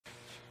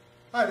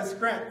Hi, this is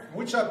Grant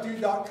from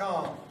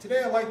Shopdog.com.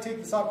 Today I'd like to take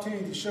this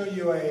opportunity to show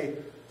you a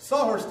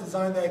Sawhorse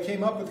design that I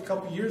came up with a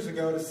couple years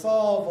ago to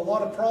solve a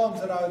lot of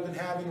problems that I've been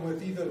having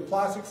with either the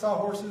plastic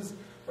sawhorses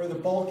or the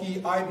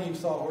bulky I-beam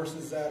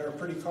sawhorses that are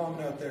pretty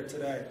common out there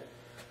today.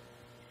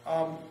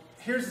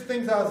 Here's the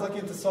things I was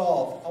looking to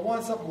solve. I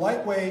want something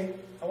lightweight.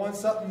 I want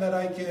something that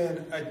I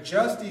can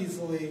adjust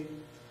easily.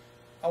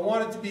 I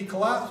want it to be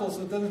collapsible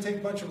so it doesn't take a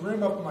bunch of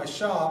room up in my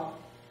shop.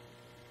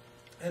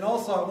 And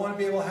also I want to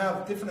be able to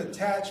have different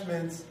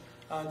attachments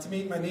to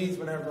meet my needs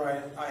whenever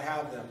I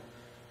have them.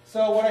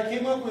 So what I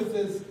came up with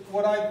is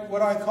what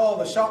I call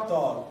the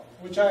Shopdog,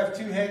 which I have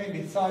two hanging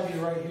beside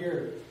me right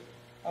here.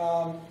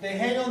 They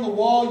hang on the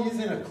wall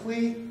using a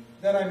cleat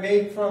that I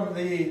made from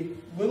the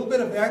little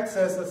bit of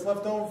excess that's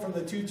left over from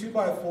the two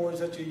 2x4s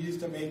that you use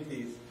to make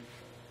these.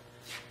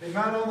 They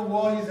mount on the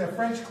wall using a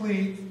French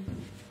cleat.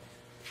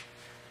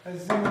 As you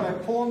see, when I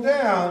pull them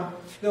down,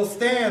 they'll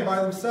stand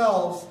by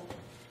themselves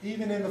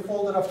even in the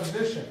folded up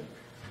position.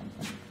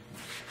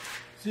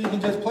 So you can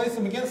just place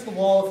them against the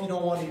wall if you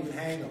don't want to even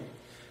hang them.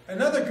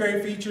 Another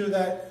great feature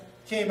that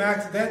came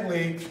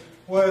accidentally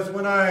was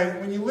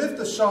when you lift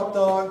the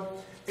Shopdog,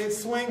 it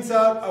swings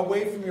up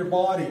away from your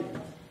body.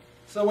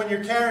 So when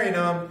you're carrying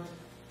them,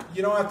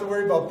 you don't have to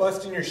worry about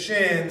busting your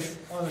shins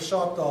on the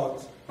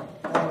Shopdogs,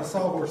 on the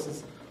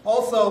Sawhorses.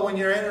 Also, when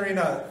you're entering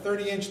a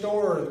 30-inch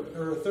door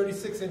or a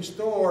 36-inch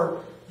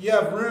door, you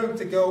have room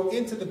to go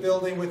into the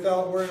building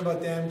without worrying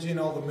about damaging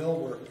all the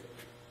millwork.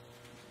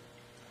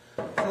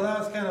 So that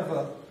was kind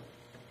of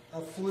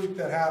a fluke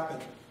that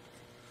happened.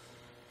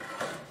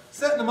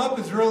 Setting them up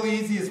is really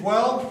easy as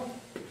well.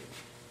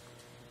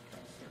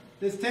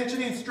 This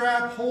tensioning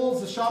strap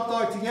holds the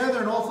Shopdog together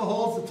and also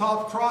holds the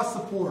top cross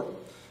support.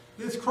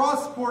 This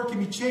cross support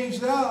can be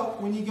changed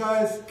out when you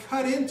guys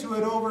cut into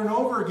it over and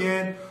over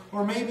again,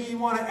 or maybe you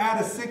want to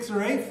add a 6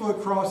 or 8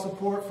 foot cross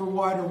support for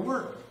wider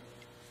work.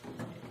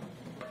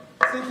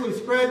 Simply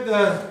spread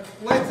the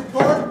legs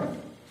apart,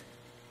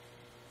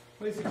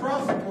 place the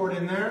cross support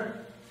in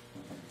there.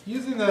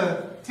 Using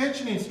the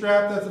tensioning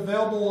strap that's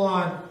available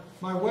on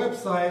my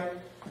website,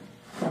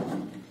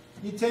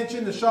 you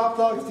tension the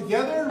Shopdogs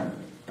together,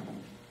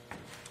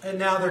 and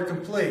now they're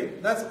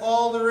complete. That's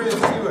all there is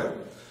to it.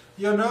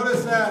 You'll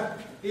notice that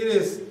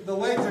the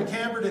legs are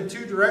cambered in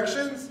two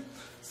directions,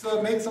 so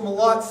it makes them a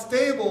lot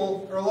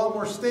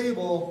more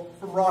stable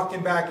for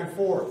rocking back and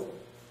forth.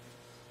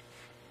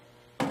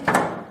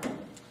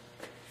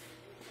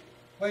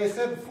 Like I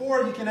said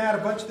before, you can add a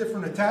bunch of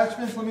different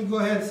attachments. Let me go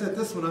ahead and set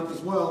this one up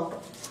as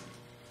well.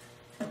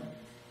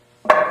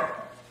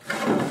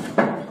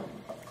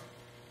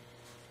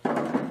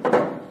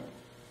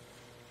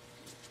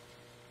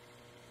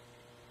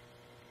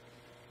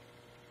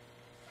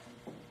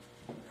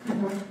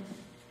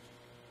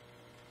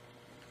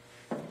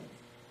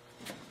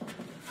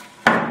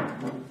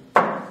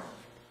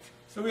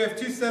 So we have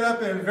two set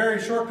up in a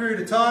very short period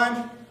of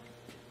time.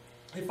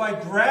 If I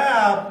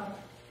grab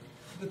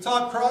the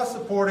top cross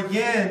support,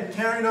 again,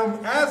 carrying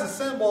them as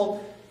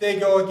assembled, they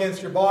go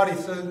against your body,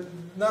 so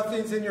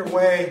nothing's in your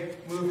way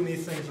moving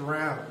these things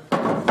around.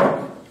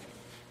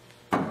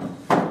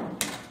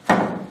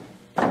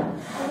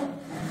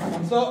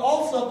 So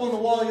also up on the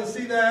wall, you'll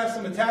see that I have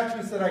some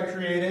attachments that I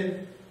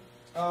created.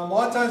 A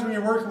lot of times when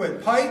you're working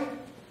with pipe,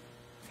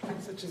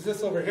 such as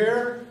this over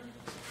here,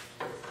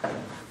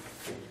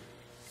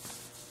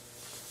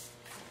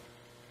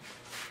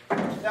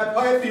 that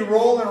pipe be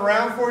rolling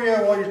around for you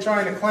while you're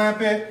trying to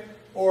clamp it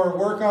or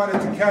work on it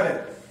to cut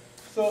it.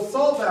 So to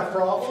solve that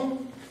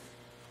problem,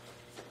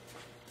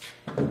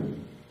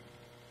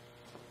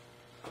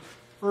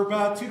 for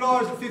about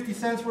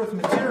 $2.50 worth of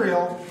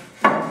material,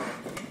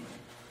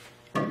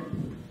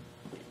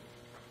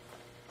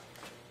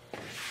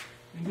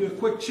 you do a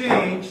quick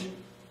change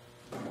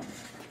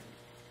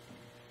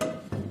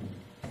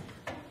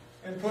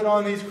and put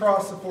on these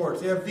cross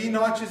supports. They have V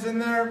notches in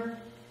there.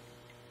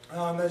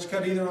 That's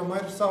cut either on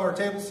miter saw or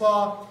table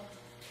saw.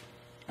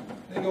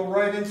 They go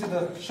right into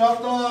the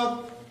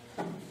Shopdog.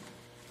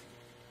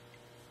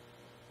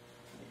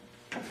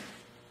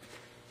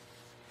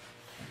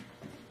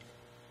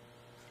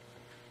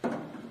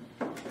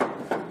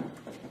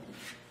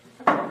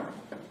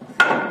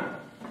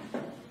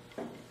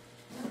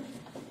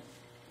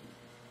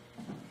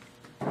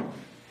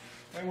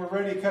 And we're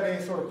ready to cut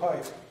any sort of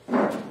pipe.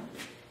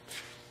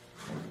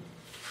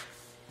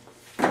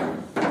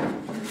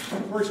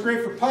 Works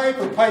great for pipe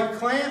or pipe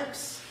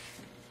clamps.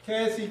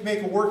 Okay, so you can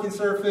make a working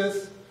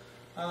surface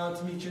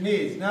to meet your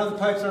needs. Now the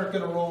pipes aren't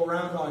going to roll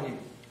around on you.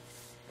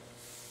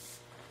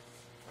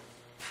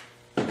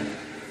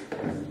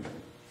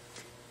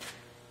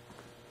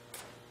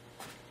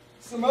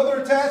 Some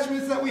other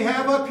attachments that we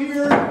have up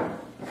here.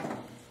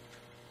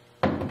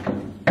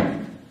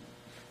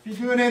 If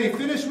you're doing any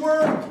finish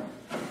work,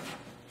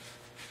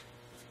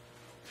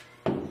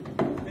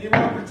 and you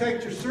want to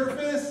protect your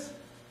surface,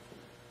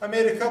 I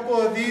made a couple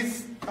of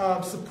these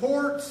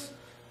supports.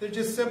 They're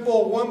just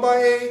simple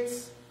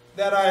 1x8s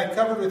that I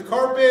covered with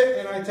carpet,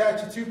 and I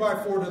attached a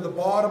 2x4 to the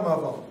bottom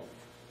of them.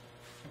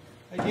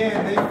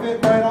 Again, they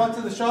fit right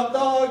onto the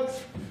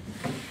Shopdogs.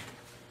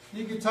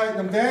 You can tighten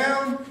them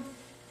down.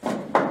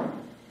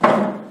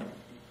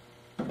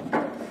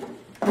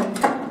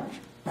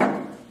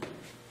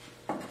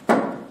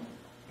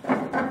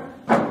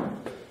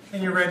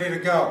 And you're ready to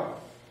go.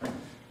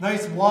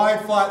 Nice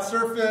wide flat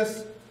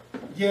surface.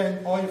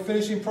 Again, all your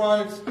finishing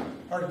products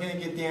are going to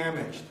get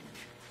damaged.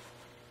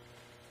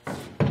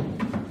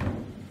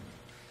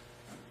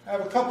 I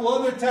have a couple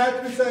other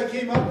attachments that I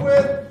came up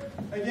with.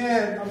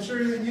 Again, I'm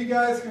sure that you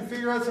guys can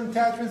figure out some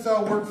attachments that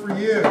will work for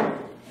you.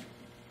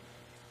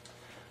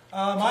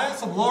 I have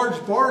some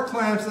large bar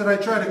clamps that I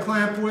try to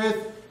clamp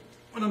with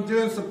when I'm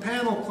doing some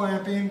panel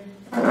clamping.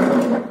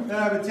 That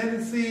have a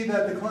tendency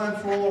that the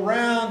clamps roll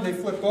around, they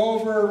flip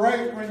over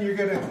right when you're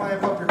going to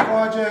clamp up your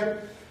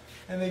project,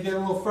 and they get a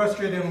little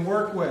frustrating to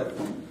work with.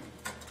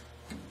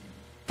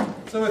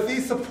 So with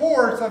these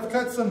supports, I've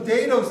cut some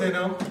dados in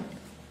them,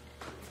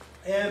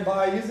 and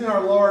by using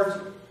our large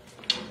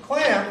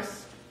clamps,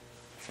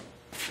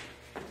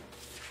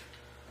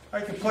 I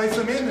can place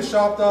them in the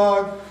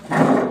Shopdog,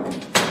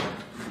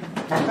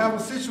 have them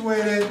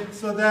situated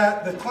so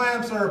that the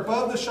clamps are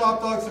above the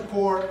Shopdog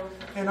support,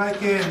 and I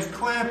can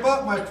clamp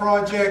up my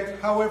project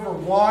however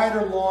wide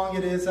or long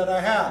it is that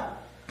I have.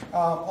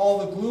 All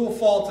the glue will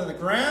fall to the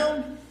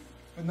ground,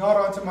 but not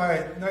onto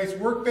my nice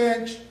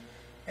workbench,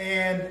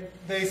 and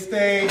they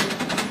stay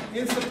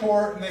in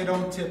support and they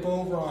don't tip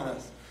over on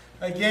us.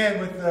 Again,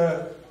 with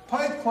the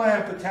pipe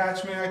clamp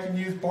attachment, I can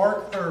use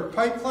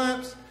pipe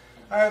clamps.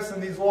 I have some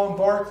of these long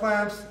bar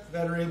clamps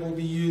that are able to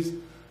be used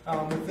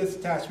with this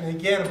attachment.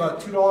 Again, about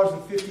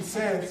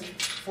 $2.50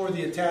 for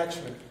the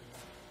attachment.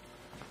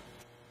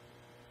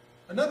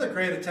 Another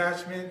great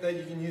attachment that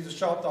you can use a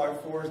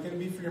Shopdog for is going to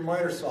be for your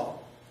miter saw.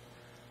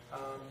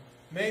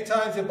 Many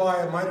times you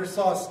buy a miter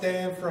saw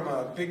stand from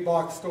a big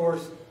box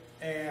stores,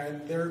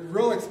 and they're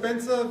real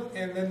expensive,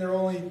 and then they're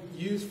only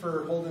used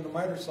for holding a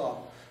miter saw.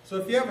 So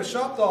if you have a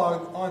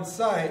Shopdog on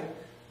site,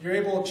 you're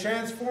able to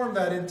transform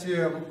that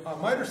into a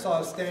miter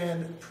saw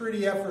stand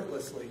pretty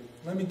effortlessly.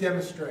 Let me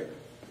demonstrate.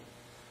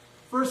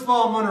 First of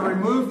all, I'm going to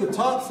remove the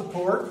top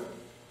support.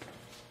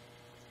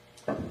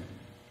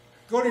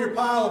 Go to your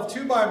pile of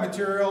 2x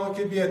material. It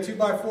could be a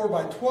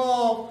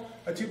 2x4x12,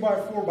 a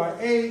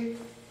 2x4x8,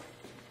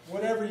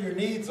 whatever your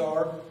needs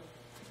are.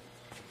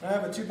 I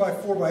have a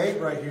 2x4x8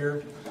 right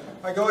here.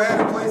 I go ahead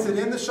and place it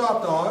in the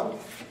Shopdog,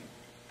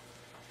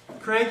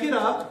 crank it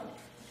up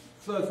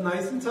so it's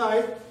nice and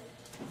tight.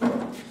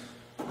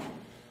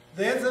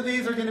 The ends of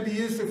these are going to be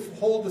used to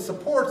hold the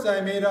supports that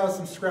I made out of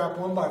some scrap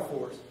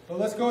 1x4s. But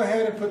let's go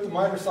ahead and put the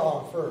miter saw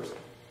on first.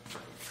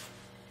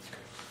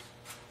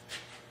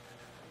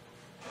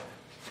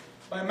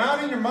 By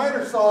mounting your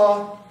miter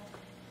saw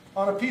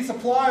on a piece of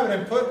plywood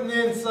and putting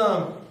in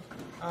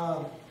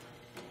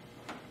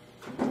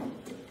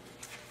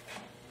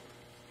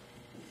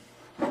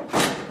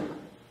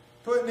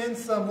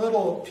some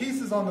little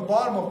pieces on the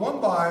bottom of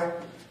 1x,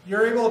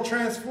 you're able to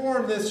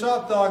transform this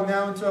Shopdog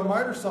now into a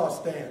miter saw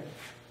stand.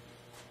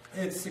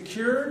 It's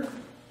secured.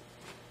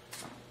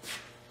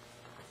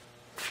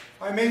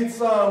 I made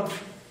some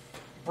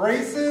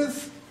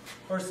braces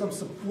or some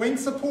wing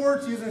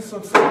supports using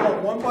some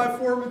simple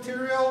 1x4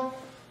 material.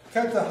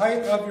 Cut the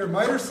height of your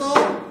miter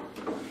saw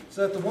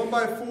so that the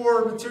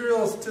 1x4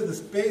 material is to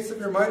the base of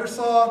your miter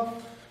saw.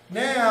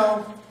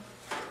 Now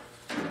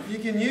you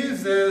can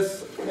use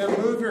this and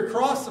move your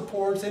cross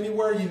supports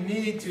anywhere you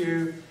need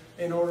to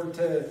in order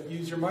to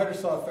use your miter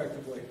saw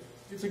effectively.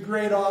 It's a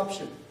great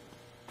option.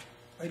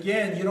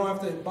 Again, you don't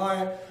have to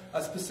buy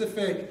a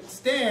specific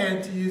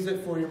stand to use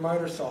it for your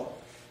miter saw.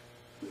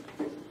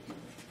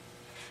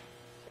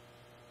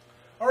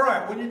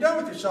 Alright, when you're done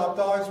with your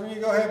Shopdogs, we're going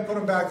to go ahead and put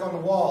them back on the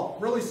wall.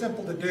 Really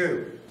simple to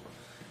do.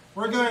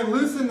 We're going to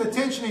loosen the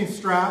tensioning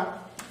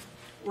strap.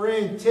 We're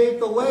going to take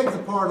the legs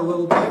apart a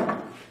little bit.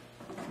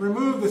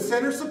 Remove the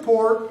center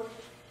support.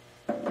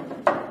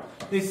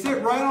 They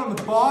sit right on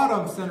the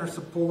bottom center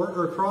support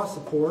or cross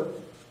support.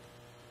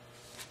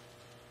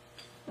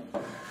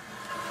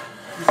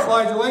 You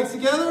slide your legs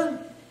together.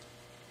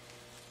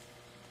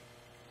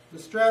 The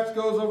straps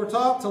goes over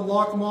top to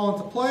lock them all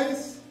into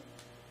place.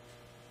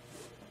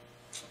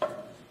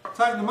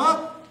 Tighten them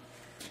up.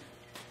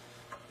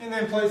 And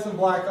then place them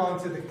back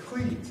onto the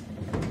cleat.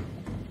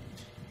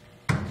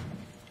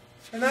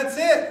 And that's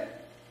it.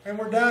 And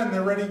we're done.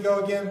 They're ready to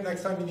go again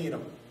next time you need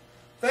them.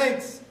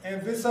 Thanks,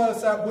 and visit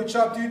us at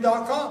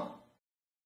woodshopdude.com.